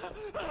up.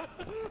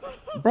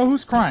 Bro,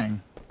 who's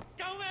crying?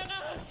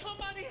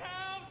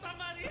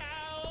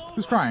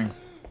 Who's crying?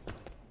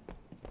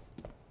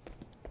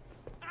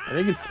 I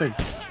think it's the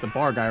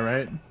bar guy,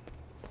 right?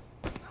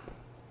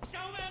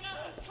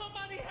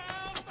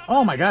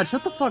 Oh my god,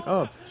 shut the fuck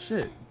up.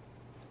 Shit.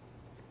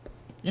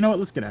 You know what?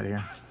 Let's get out of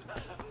here.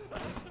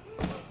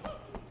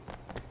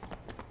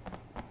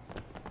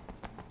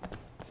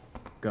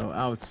 Go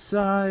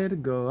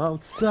outside, go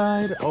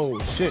outside. Oh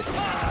shit.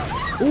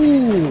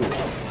 Ooh.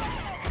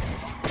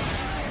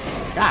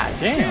 God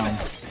damn.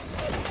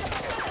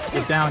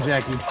 Get down,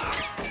 Jackie.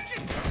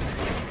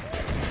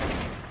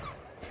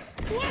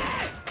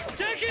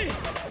 Jackie!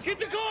 Get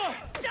the car!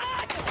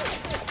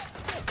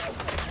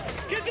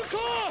 Get the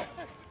car!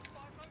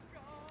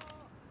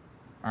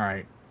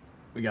 Alright.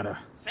 We gotta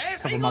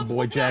cover my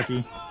boy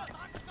Jackie.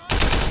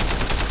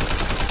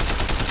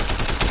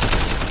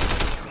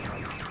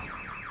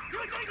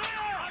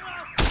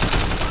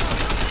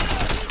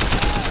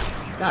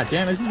 God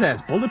damn, is his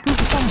ass bulletproof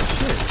or something?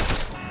 Shit.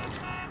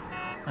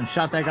 I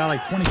shot that guy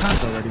like 20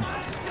 times already.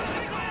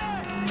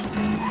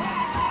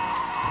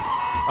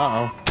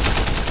 Uh-oh.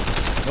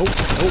 Nope,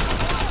 nope.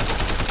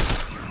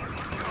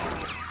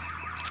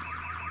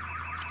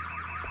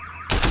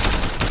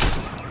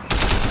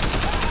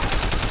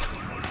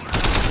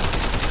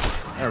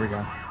 There we go.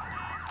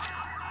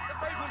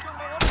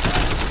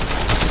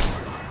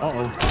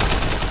 Uh-oh.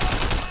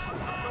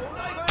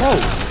 Whoa!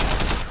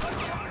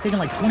 Taking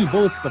like 20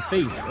 bullets to the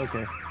face.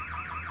 Okay.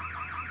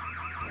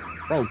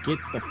 Bro, get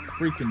the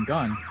freaking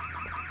gun.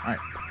 Alright.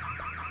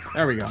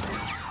 There we go.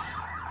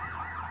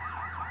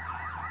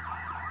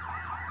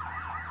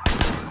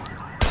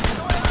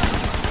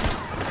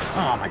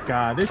 Oh my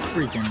god, this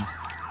freaking...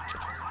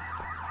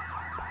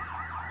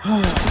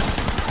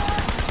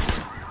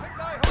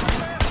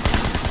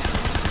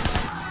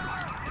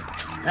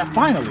 Yeah,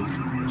 finally!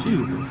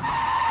 Jesus.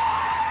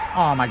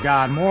 Oh my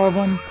god, more of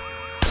them?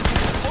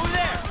 Over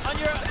there, on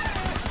your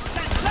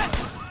left.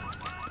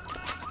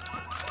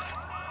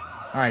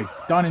 Alright,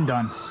 done and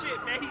done.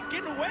 Shit, man, he's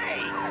getting away.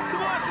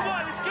 Come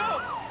on, let's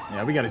go.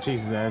 Yeah, we gotta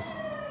chase his ass.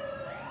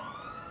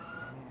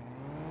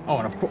 Oh,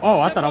 and of course.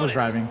 Oh, I thought I was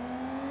driving.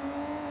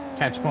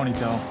 Catch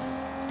ponytail.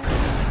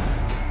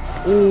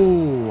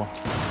 Ooh.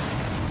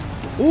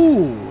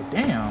 Ooh,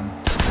 damn.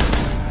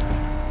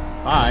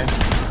 Bye.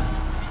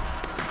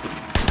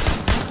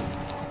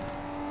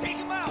 Take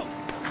him out.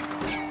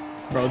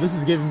 Bro, this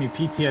is giving me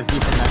PTSD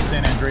from that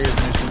San Andreas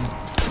mission.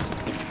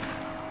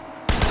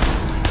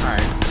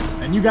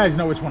 Alright. And you guys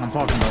know which one I'm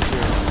talking about,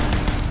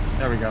 too.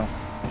 There we go.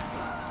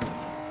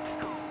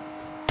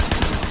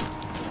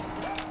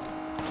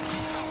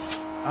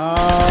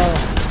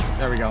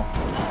 There we go.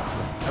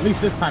 At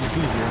least this time it's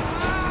easier.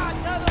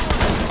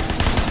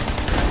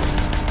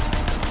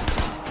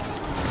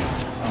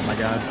 Oh my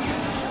god.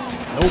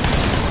 Nope.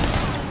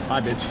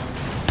 Bye, bitch.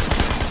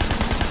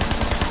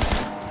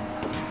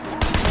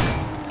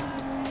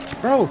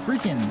 Bro,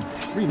 freaking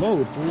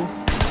reload, fool.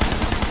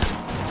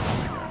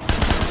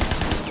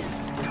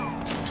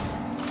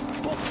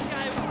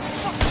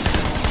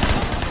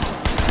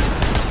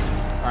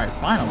 Alright,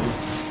 finally.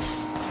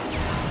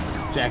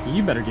 Jackie,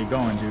 you better get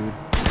going, dude.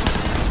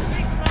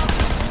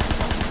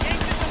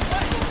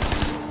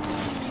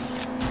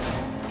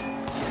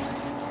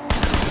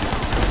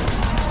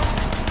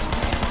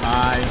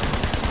 Bye.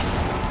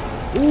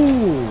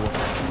 Ooh.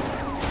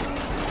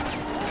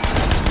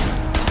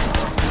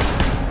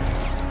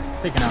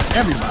 Taking out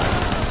everybody.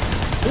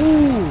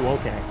 Ooh,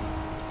 okay.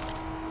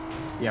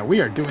 Yeah,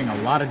 we are doing a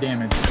lot of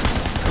damage.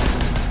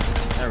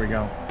 There we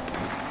go.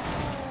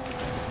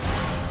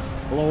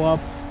 Blow up.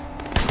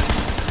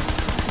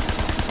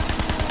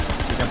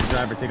 Take out the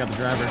driver, take out the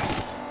driver.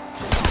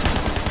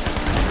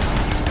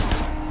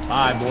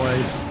 Bye,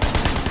 boys.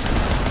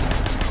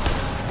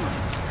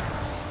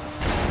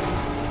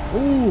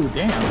 Ooh,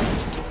 damn.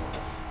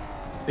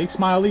 Big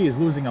Smiley is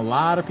losing a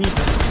lot of people.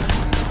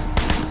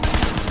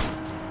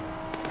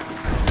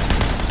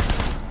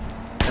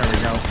 There we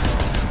go.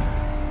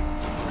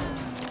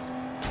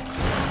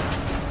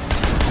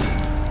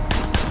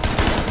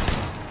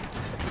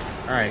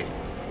 Alright.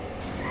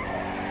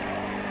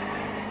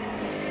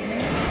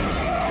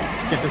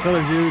 Get this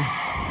other dude.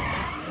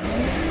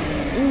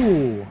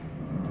 Ooh.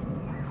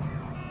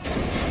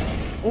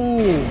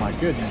 Oh my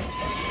goodness.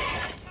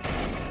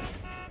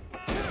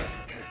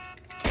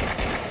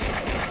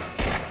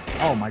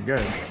 Oh my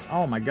god.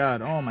 Oh my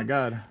god. Oh my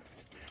god.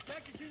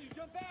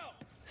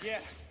 Yeah.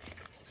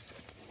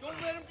 Don't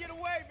let him get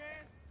away,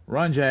 man.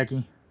 Run,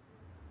 Jackie.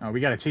 Oh, we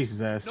gotta chase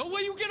his ass. No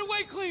way you get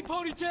away clean,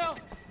 Ponytail!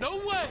 No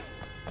way!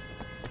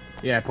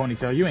 Yeah,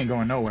 Ponytail, you ain't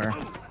going nowhere.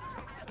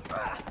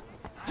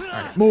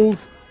 Alright, move.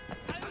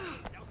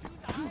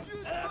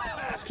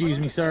 Excuse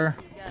me, sir.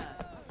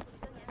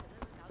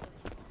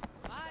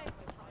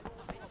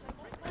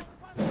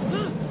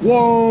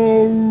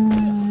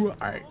 Whoa!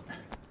 Alright.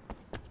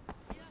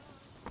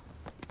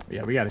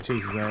 Yeah, we gotta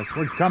chase his ass.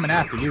 We're coming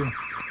after you.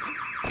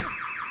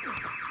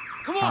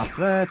 Come on! Pop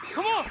that.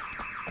 Come on!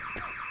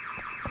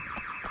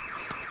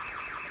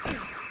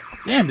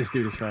 Damn, this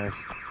dude is fast.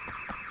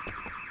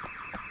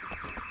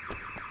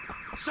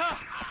 Stop!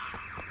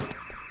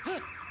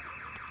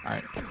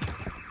 Alright.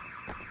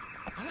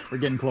 We're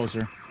getting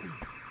closer.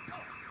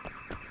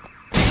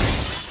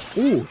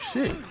 Ooh,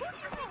 shit.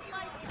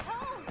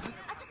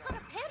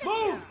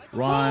 Move!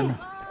 Run.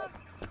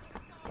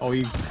 Oh,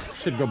 you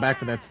should go back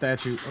for that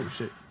statue. Oh,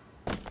 shit.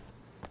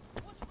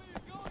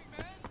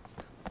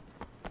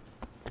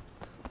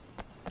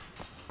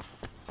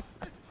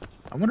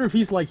 I wonder if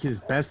he's like his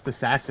best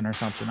assassin or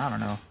something. I don't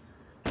know.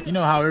 You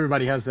know how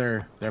everybody has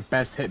their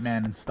best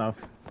hitman and stuff.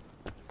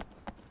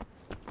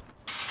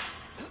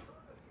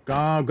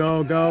 Go,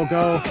 go, go,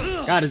 go.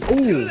 Got his...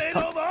 Ooh.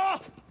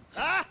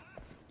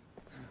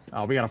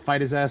 Oh, we gotta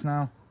fight his ass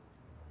now?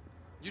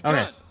 You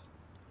Okay.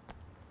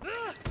 done?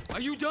 Are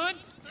you done?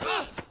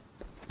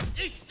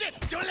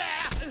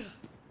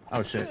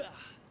 Oh, shit.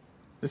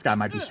 This guy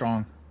might be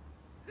strong.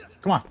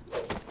 Come on.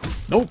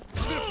 Nope.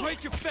 I'm gonna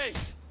break your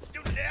face!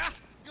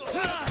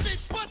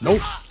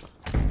 Nope.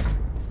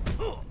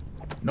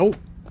 Nope.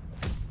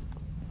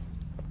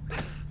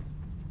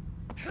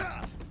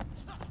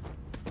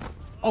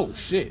 Oh,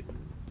 shit.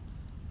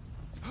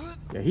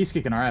 Yeah, he's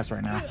kicking our ass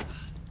right now.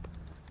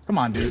 Come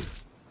on, dude.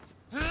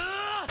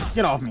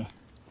 Get off me.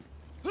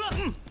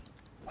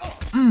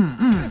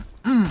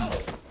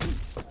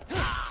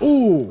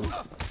 Ooh.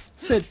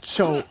 Sit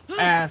your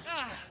ass.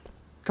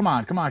 Come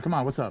on, come on, come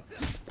on. What's up?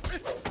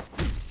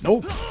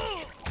 Nope.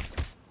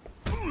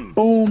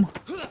 Boom.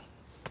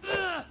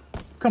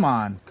 Come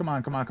on, come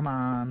on, come on, come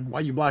on. Why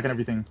are you blocking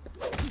everything?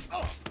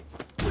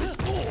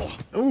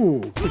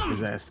 Ooh, kick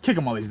his ass. Kick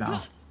him while he's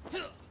down.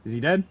 Is he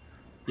dead?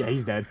 Yeah,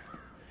 he's dead.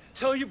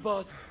 Tell your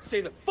boss,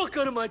 stay the fuck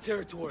out of my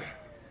territory.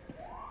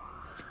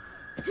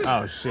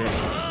 Oh, shit.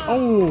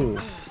 Oh.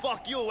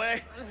 Fuck you, eh?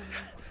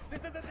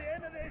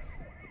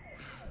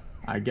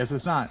 I guess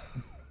it's not.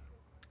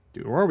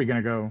 Dude, where are we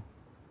gonna go?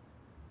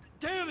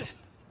 Damn it!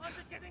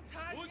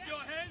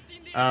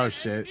 Oh,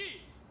 shit.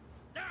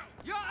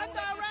 You're under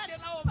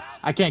arrest.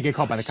 I can't get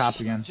caught by the cops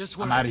again. Just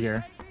I'm where- out of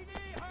here.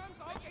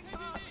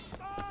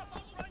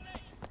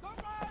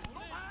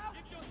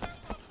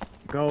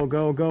 Go,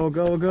 go, go,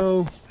 go,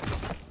 go.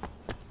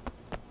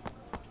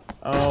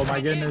 Oh,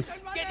 my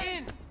goodness. Get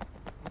in.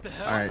 What the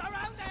hell? Alright.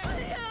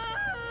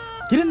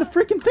 Get in the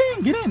freaking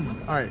thing! Get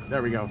in! Alright,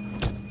 there we go.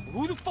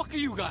 Who the fuck are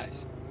you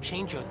guys?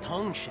 Change your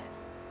tone, Shen.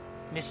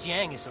 Miss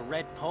Yang is a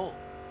red pole,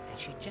 and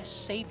she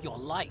just saved your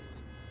life.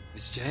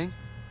 Miss Jang?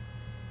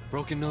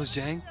 Broken Nose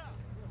Jang?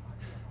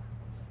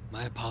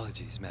 My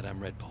apologies, Madame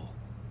Red Pole.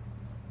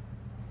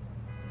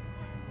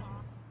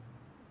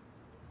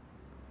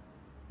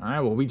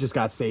 Alright, well, we just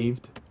got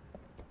saved.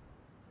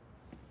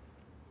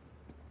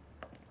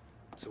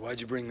 So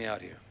why'd you bring me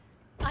out here?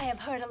 I have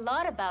heard a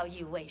lot about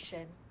you, Wei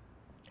Shen.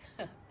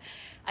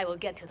 I will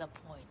get to the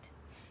point.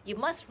 You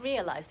must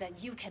realize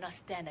that you cannot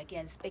stand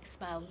against Big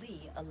Smile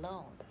Lee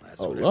alone. That's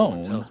what Alone?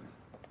 everyone tells me.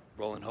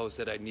 Roland Ho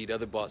said I'd need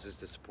other bosses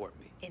to support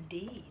me.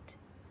 Indeed.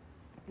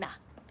 Nah,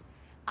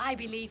 I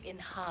believe in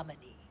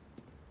harmony,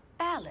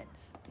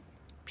 balance,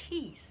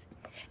 peace,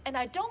 and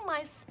I don't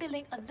mind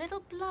spilling a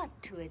little blood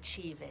to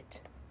achieve it.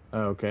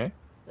 Okay.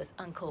 With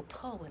Uncle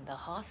Po in the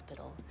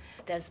hospital,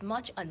 there's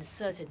much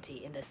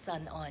uncertainty in the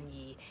Sun On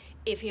Yi.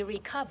 If he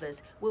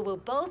recovers, we will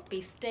both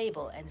be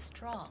stable and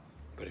strong.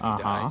 But if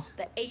he dies,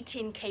 The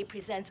 18K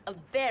presents a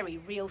very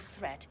real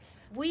threat.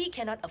 We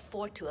cannot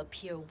afford to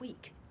appear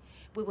weak.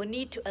 We will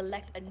need to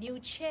elect a new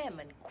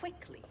chairman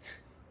quickly.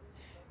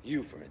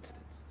 you, for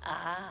instance.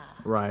 Ah.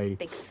 Right.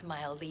 Big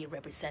Smile Lee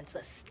represents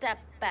a step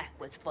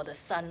backwards for the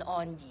Sun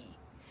On Yi.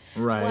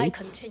 Right. Why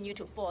continue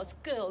to force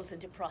girls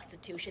into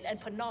prostitution and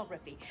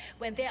pornography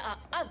when there are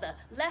other,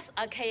 less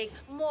archaic,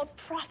 more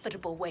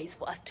profitable ways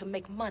for us to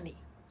make money?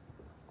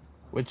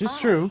 Which is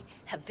true.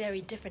 I have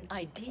very different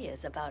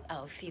ideas about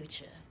our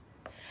future.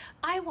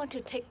 I want to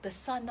take the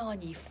Sun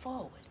On Yi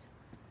forward,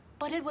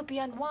 but it would be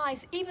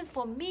unwise even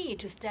for me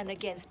to stand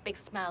against Big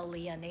Smile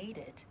Lee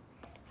unaided.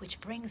 Which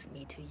brings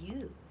me to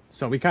you.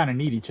 So we kind of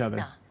need each other.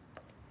 Nah.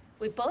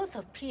 We both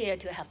appear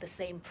to have the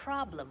same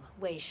problem,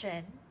 Wei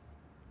Shen,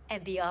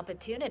 and the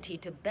opportunity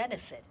to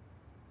benefit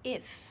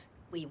if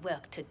we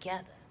work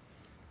together.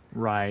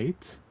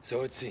 Right.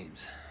 So it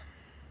seems.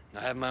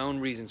 I have my own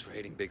reasons for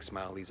hating Big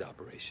Smile Lee's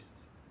operation.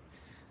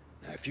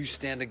 Now, if you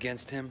stand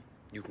against him,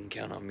 you can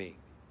count on me.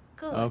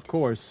 Good. Of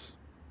course.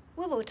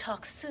 We will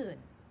talk soon.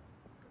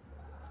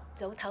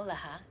 走头了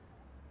哈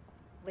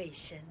，Wei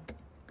Shen.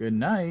 Good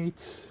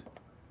night.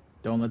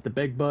 Don't let the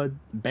bad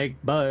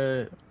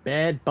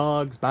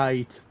bugs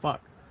bite.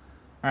 Fuck.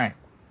 Alright.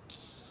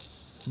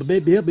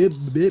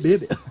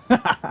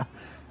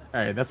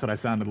 Alright, that's what I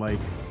sounded like.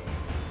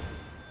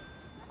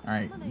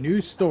 Alright,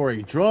 new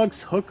story.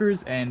 Drugs,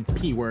 hookers, and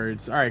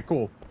P-words. Alright,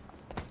 cool.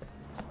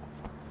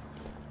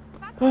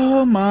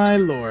 Oh my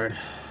lord.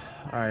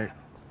 Alright.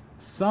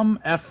 Some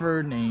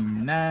effer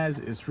named Naz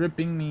is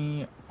ripping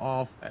me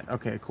off.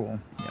 Okay, cool.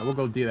 Yeah, we'll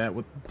go do that.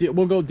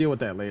 We'll go deal with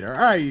that later.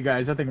 Alright, you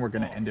guys. I think we're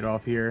going to end it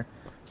off here.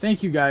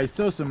 Thank you guys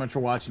so much for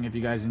watching. If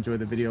you guys enjoyed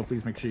the video,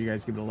 please make sure you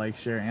guys give it a like,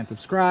 share, and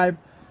subscribe.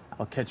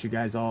 I'll catch you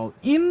guys all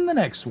in the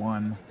next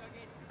one.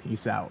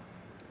 Peace out.